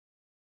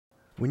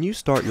When you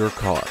start your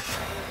car,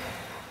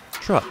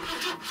 truck,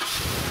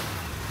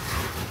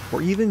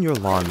 or even your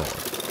lawnmower,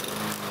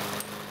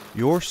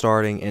 you're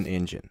starting an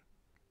engine.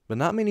 But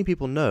not many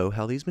people know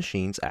how these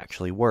machines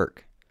actually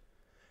work.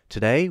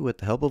 Today, with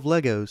the help of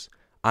Legos,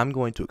 I'm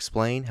going to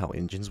explain how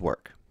engines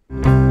work.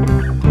 The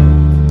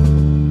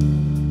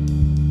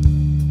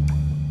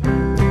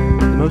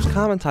most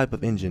common type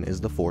of engine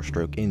is the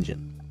 4-stroke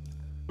engine.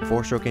 The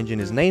 4-stroke engine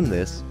is named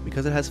this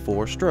because it has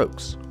 4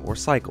 strokes, or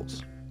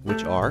cycles,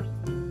 which are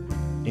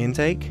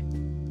intake,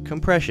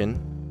 compression,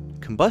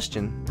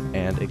 combustion,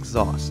 and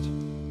exhaust.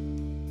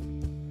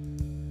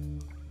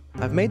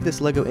 I've made this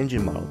Lego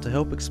engine model to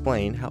help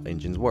explain how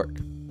engines work.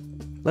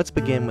 Let's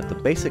begin with the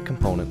basic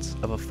components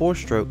of a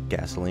 4-stroke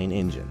gasoline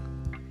engine.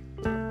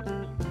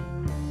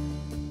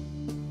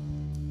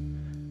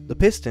 The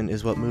piston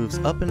is what moves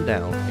up and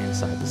down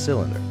inside the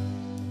cylinder.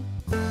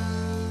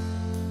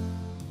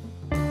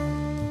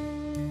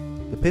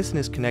 The piston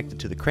is connected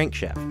to the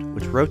crankshaft,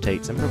 which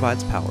rotates and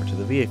provides power to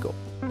the vehicle.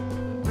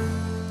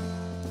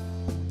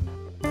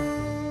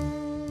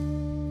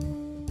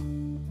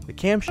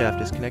 The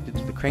camshaft is connected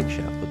to the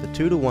crankshaft with a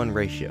 2-to-1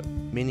 ratio,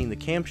 meaning the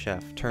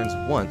camshaft turns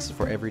once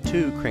for every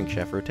 2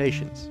 crankshaft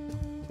rotations.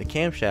 The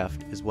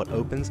camshaft is what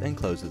opens and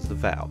closes the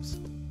valves.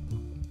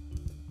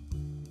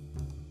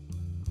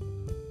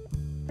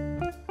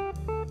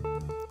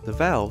 The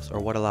valves are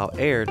what allow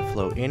air to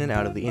flow in and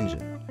out of the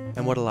engine,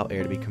 and what allow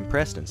air to be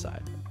compressed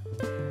inside.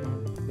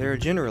 There are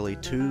generally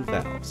 2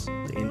 valves,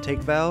 the intake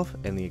valve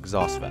and the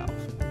exhaust valve.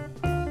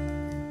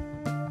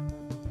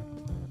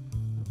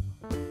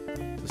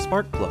 The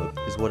spark plug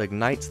is what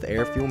ignites the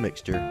air-fuel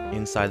mixture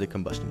inside the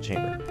combustion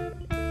chamber.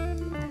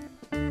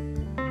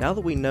 Now that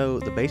we know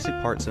the basic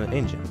parts of an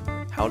engine,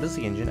 how does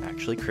the engine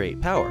actually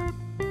create power?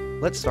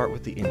 Let's start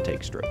with the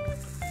intake stroke.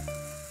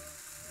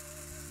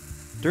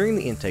 During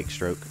the intake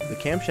stroke, the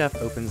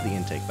camshaft opens the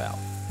intake valve.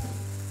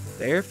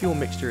 The air-fuel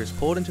mixture is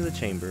pulled into the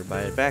chamber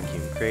by a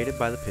vacuum created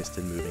by the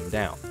piston moving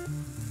down.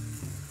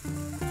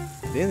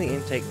 Then the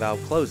intake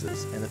valve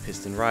closes and the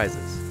piston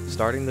rises,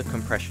 starting the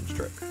compression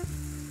stroke.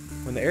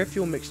 When the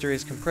air-fuel mixture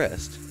is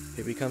compressed,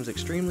 it becomes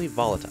extremely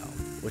volatile,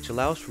 which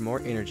allows for more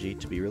energy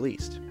to be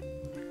released.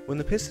 When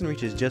the piston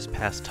reaches just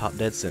past top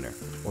dead center,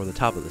 or the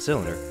top of the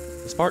cylinder,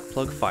 the spark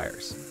plug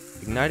fires,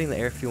 igniting the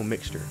air-fuel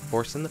mixture,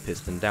 forcing the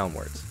piston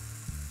downwards.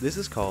 This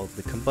is called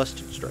the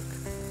combustion stroke.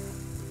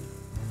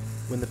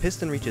 When the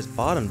piston reaches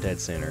bottom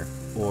dead center,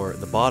 or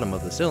the bottom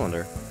of the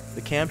cylinder,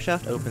 the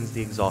camshaft opens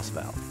the exhaust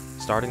valve,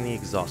 starting the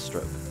exhaust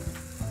stroke.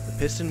 The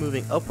piston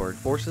moving upward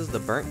forces the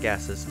burnt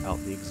gases out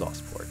the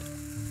exhaust port.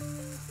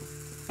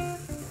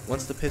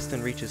 Once the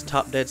piston reaches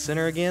top dead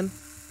center again,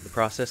 the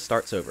process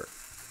starts over.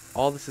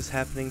 All this is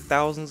happening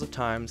thousands of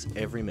times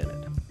every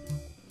minute.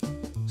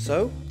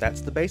 So,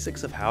 that's the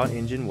basics of how an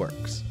engine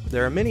works.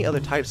 There are many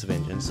other types of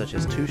engines, such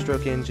as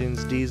 2-stroke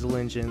engines, diesel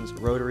engines,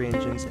 rotary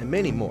engines, and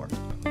many more.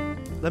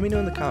 Let me know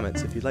in the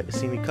comments if you'd like to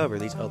see me cover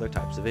these other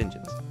types of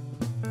engines.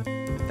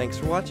 Thanks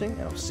for watching,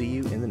 and I'll see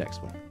you in the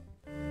next one.